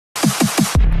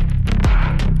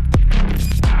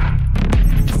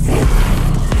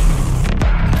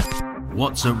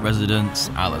What's up, residents?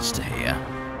 Alistair here.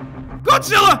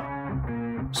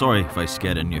 Godzilla! Sorry if I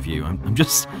scared any of you. I'm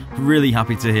just really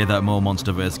happy to hear that more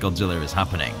MonsterVerse Godzilla is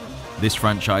happening. This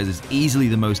franchise is easily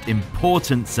the most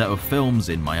important set of films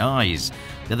in my eyes.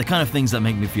 They're the kind of things that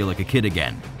make me feel like a kid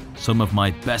again. Some of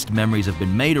my best memories have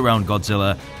been made around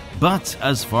Godzilla, but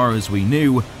as far as we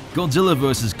knew, Godzilla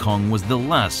vs. Kong was the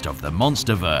last of the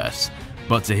MonsterVerse.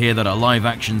 But to hear that a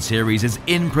live-action series is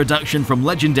in production from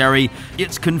Legendary,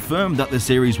 it's confirmed that the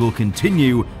series will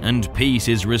continue and peace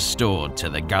is restored to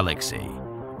the galaxy.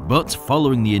 But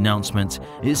following the announcement,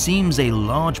 it seems a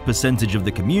large percentage of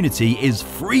the community is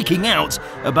freaking out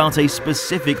about a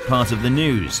specific part of the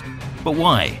news. But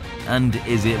why? And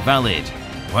is it valid?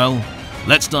 Well,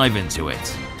 let's dive into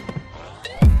it.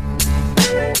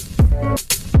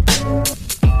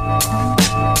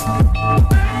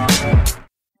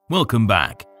 Welcome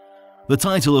back. The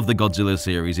title of the Godzilla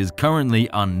series is currently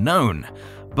unknown,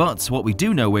 but what we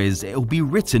do know is it will be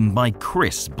written by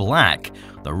Chris Black,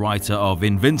 the writer of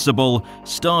Invincible,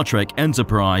 Star Trek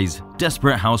Enterprise,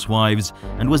 Desperate Housewives,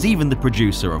 and was even the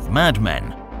producer of Mad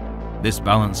Men. This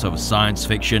balance of science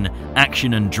fiction,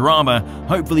 action, and drama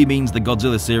hopefully means the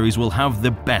Godzilla series will have the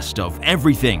best of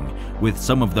everything, with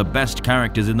some of the best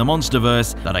characters in the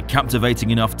MonsterVerse that are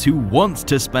captivating enough to want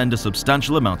to spend a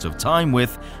substantial amount of time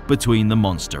with between the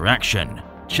monster action.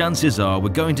 Chances are we're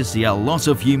going to see a lot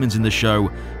of humans in the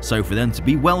show, so for them to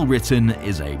be well written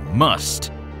is a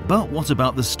must. But what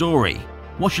about the story?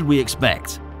 What should we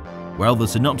expect? Well, the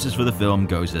synopsis for the film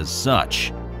goes as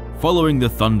such. Following the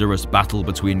thunderous battle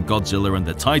between Godzilla and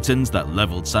the Titans that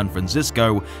leveled San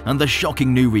Francisco and the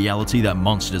shocking new reality that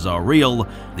monsters are real,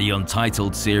 the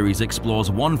Untitled series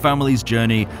explores one family's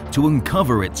journey to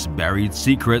uncover its buried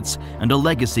secrets and a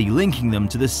legacy linking them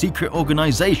to the secret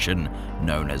organization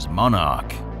known as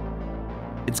Monarch.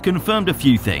 It's confirmed a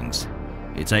few things.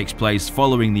 It takes place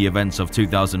following the events of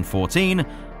 2014,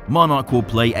 Monarch will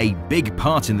play a big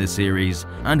part in the series,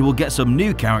 and we'll get some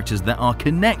new characters that are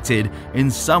connected in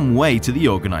some way to the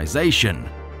organization.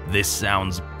 This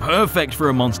sounds perfect for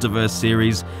a MonsterVerse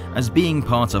series, as being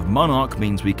part of Monarch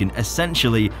means we can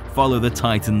essentially follow the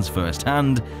Titans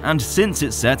firsthand, and since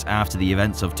it's set after the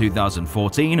events of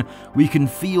 2014, we can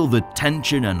feel the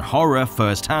tension and horror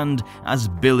firsthand as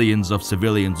billions of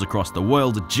civilians across the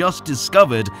world just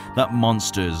discovered that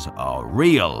monsters are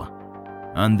real.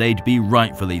 And they'd be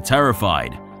rightfully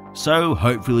terrified. So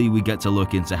hopefully we get to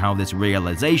look into how this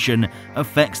realization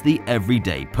affects the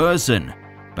everyday person.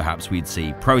 Perhaps we'd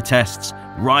see protests,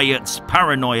 riots,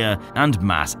 paranoia, and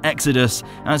mass exodus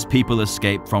as people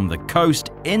escape from the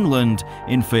coast inland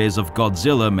in fears of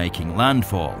Godzilla making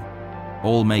landfall,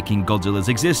 all making Godzilla's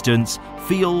existence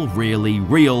feel really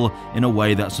real in a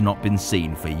way that's not been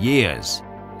seen for years.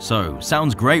 So,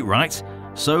 sounds great, right?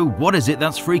 So what is it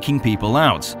that's freaking people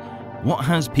out? What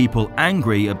has people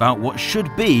angry about what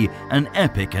should be an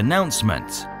epic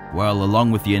announcement? Well, along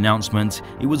with the announcement,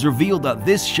 it was revealed that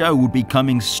this show would be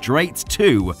coming straight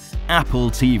to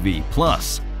Apple TV+.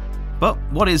 But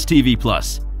what is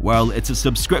TV+? Well, it's a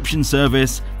subscription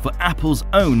service for Apple's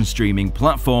own streaming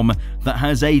platform that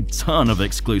has a ton of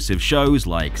exclusive shows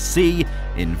like See,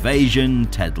 Invasion,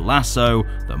 Ted Lasso,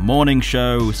 The Morning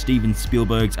Show, Steven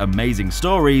Spielberg's Amazing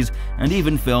Stories, and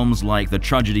even films like The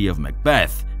Tragedy of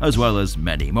Macbeth, as well as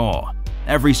many more.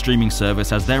 Every streaming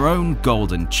service has their own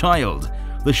golden child,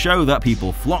 the show that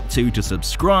people flock to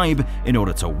subscribe in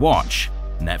order to watch.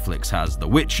 Netflix has The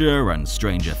Witcher and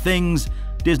Stranger Things,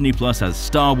 Disney Plus has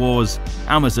Star Wars,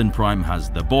 Amazon Prime has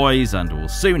The Boys and will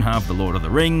soon have The Lord of the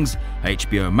Rings,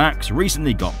 HBO Max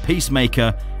recently got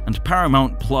Peacemaker, and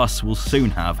Paramount Plus will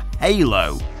soon have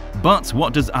Halo. But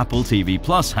what does Apple TV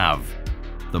Plus have?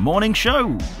 The Morning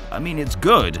Show? I mean, it's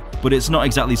good, but it's not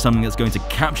exactly something that's going to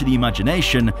capture the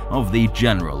imagination of the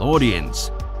general audience.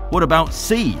 What about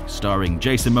See, starring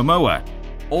Jason Momoa?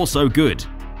 Also good,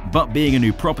 but being a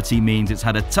new property means it's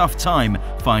had a tough time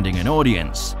finding an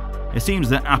audience. It seems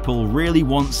that Apple really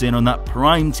wants in on that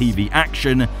Prime TV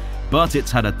action, but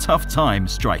it's had a tough time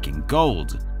striking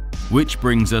gold. Which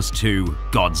brings us to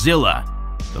Godzilla.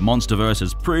 The MonsterVerse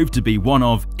has proved to be one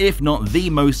of, if not the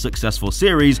most successful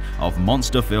series of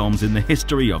monster films in the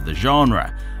history of the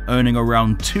genre, earning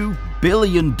around $2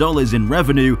 billion in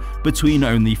revenue between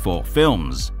only 4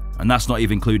 films. And that's not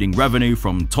even including revenue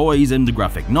from toys and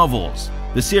graphic novels.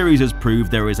 The series has proved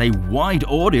there is a wide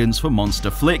audience for monster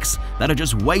flicks that are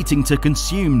just waiting to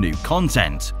consume new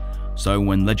content. So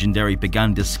when Legendary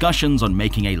began discussions on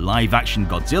making a live-action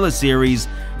Godzilla series,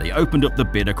 they opened up the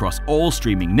bid across all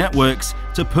streaming networks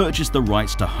to purchase the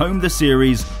rights to home the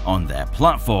series on their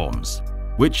platforms.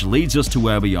 which leads us to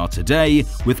where we are today,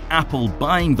 with Apple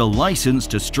buying the license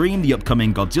to stream the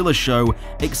upcoming Godzilla show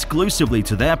exclusively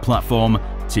to their platform,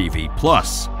 TV+.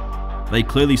 They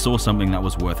clearly saw something that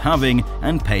was worth having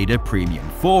and paid a premium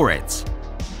for it.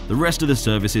 The rest of the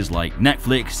services like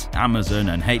Netflix, Amazon,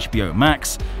 and HBO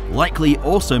Max likely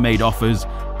also made offers,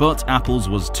 but Apple's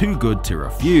was too good to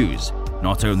refuse,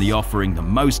 not only offering the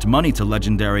most money to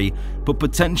Legendary, but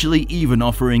potentially even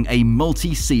offering a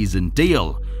multi-season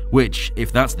deal, which,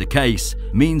 if that's the case,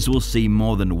 means we'll see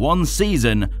more than one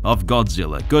season of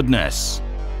Godzilla goodness.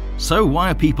 So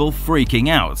why are people freaking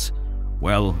out?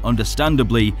 Well,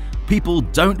 understandably, people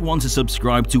don't want to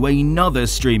subscribe to another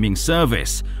streaming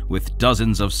service. With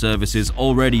dozens of services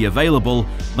already available,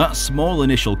 that small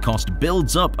initial cost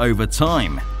builds up over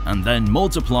time, and then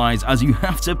multiplies as you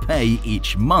have to pay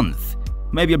each month.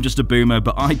 Maybe I'm just a boomer,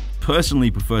 but I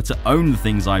personally prefer to own the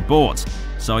things I bought,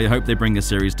 so I hope they bring a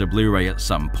series to Blu-ray at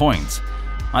some point.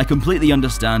 I completely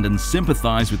understand and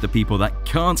sympathize with the people that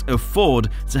can't afford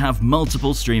to have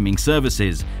multiple streaming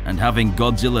services, and having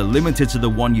Godzilla limited to the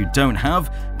one you don't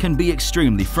have can be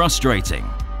extremely frustrating.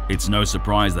 It's no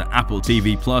surprise that Apple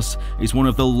TV Plus is one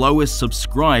of the lowest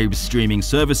subscribed streaming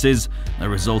services, a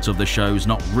result of the shows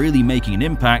not really making an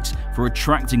impact for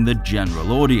attracting the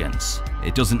general audience.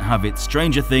 It doesn't have its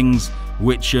Stranger Things,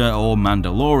 Witcher, or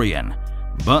Mandalorian.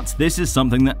 But this is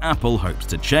something that Apple hopes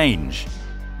to change.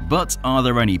 But are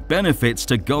there any benefits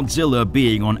to Godzilla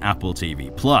being on Apple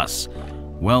TV Plus?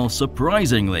 Well,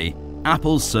 surprisingly,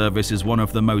 Apple's service is one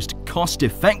of the most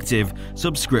cost-effective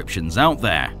subscriptions out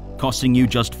there, costing you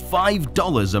just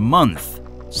 $5 a month.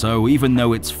 So even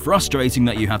though it's frustrating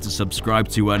that you have to subscribe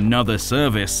to another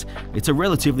service, it's a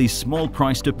relatively small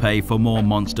price to pay for more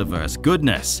MonsterVerse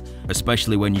goodness,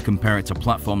 especially when you compare it to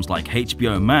platforms like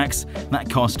HBO Max that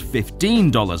cost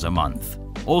 $15 a month.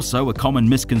 Also, a common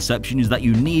misconception is that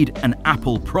you need an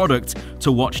Apple product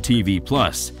to watch TV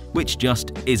Plus, which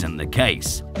just isn't the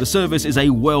case. The service is a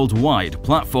worldwide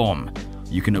platform.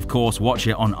 You can of course watch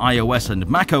it on iOS and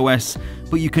macOS,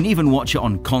 but you can even watch it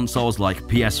on consoles like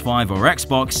PS5 or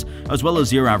Xbox, as well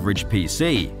as your average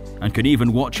PC, and can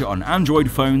even watch it on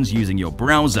Android phones using your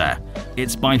browser.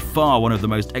 It's by far one of the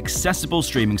most accessible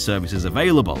streaming services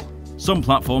available. Some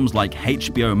platforms like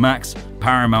HBO Max,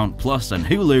 Paramount Plus, and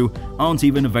Hulu aren't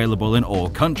even available in all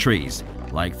countries,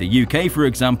 like the UK for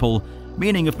example,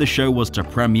 meaning if the show was to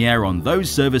premiere on those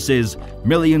services,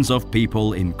 millions of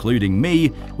people, including me,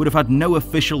 would have had no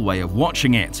official way of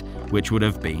watching it, which would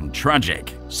have been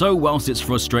tragic. So whilst it's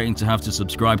frustrating to have to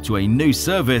subscribe to a new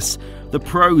service, the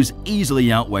pros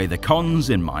easily outweigh the cons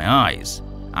in my eyes.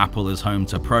 Apple is home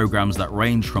to programs that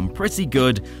range from pretty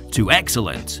good to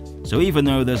excellent, so even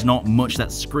though there's not much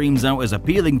that screams out as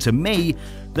appealing to me,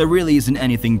 there really isn't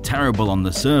anything terrible on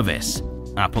the service.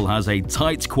 Apple has a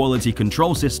tight quality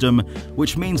control system,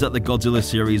 which means that the Godzilla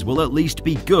series will at least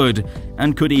be good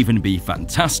and could even be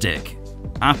fantastic.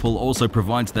 Apple also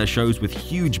provides their shows with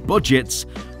huge budgets,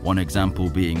 one example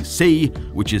being C,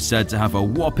 which is said to have a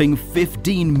whopping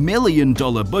 $15 million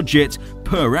budget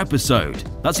per episode.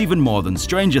 That's even more than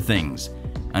Stranger Things.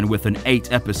 And with an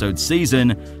 8-episode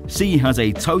season, C has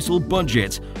a total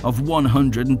budget of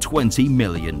 $120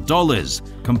 million,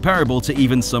 comparable to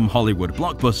even some Hollywood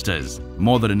blockbusters,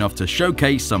 more than enough to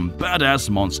showcase some badass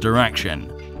monster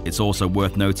action. It's also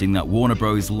worth noting that Warner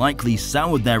Bros. Likely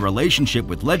soured their relationship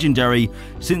with Legendary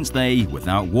since they,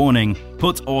 without warning,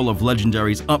 put all of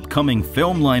Legendary's upcoming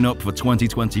film lineup for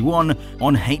 2021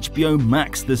 on HBO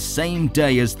Max the same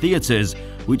day as theaters,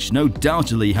 which no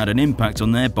doubtedly had an impact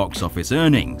on their box office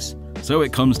earnings. So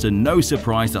it comes to no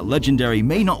surprise that Legendary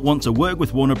may not want to work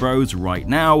with Warner Bros. Right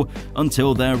now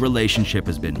until their relationship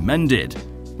has been mended,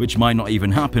 which might not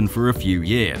even happen for a few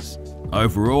years.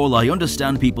 Overall, I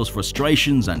understand people's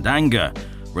frustrations and anger.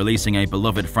 Releasing a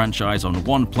beloved franchise on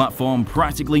one platform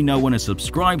practically no one is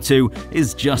subscribed to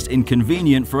is just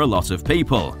inconvenient for a lot of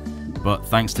people. But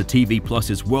thanks to TV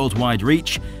Plus's worldwide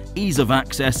reach, ease of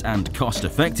access, and cost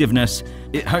effectiveness,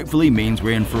 it hopefully means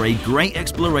we're in for a great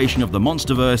exploration of the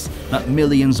MonsterVerse that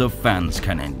millions of fans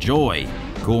can enjoy.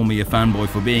 Call me a fanboy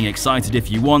for being excited if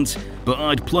you want, but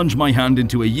I'd plunge my hand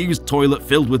into a used toilet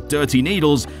filled with dirty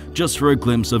needles just for a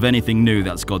glimpse of anything new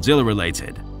that's Godzilla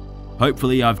related.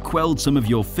 Hopefully I've quelled some of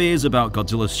your fears about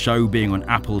Godzilla's show being on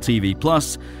Apple TV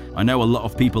Plus. I know a lot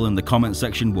of people in the comment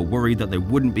section were worried that they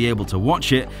wouldn't be able to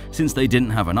watch it since they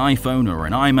didn't have an iPhone or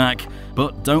an iMac,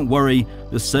 but don't worry,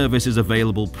 the service is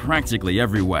available practically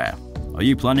everywhere. Are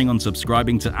you planning on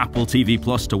subscribing to Apple TV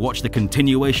Plus to watch the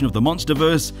continuation of the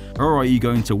MonsterVerse, or are you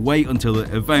going to wait until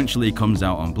it eventually comes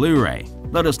out on Blu-ray?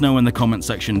 Let us know in the comment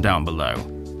section down below.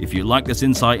 If you like this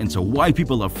insight into why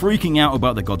people are freaking out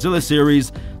about the Godzilla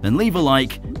series, then leave a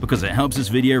like because it helps this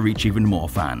video reach even more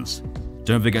fans.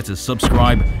 Don't forget to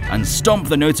subscribe and stomp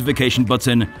the notification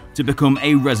button to become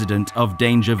a resident of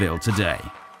Dangerville today.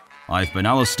 I've been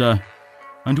Alistair,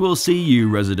 and we'll see you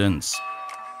residents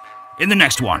in the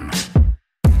next one.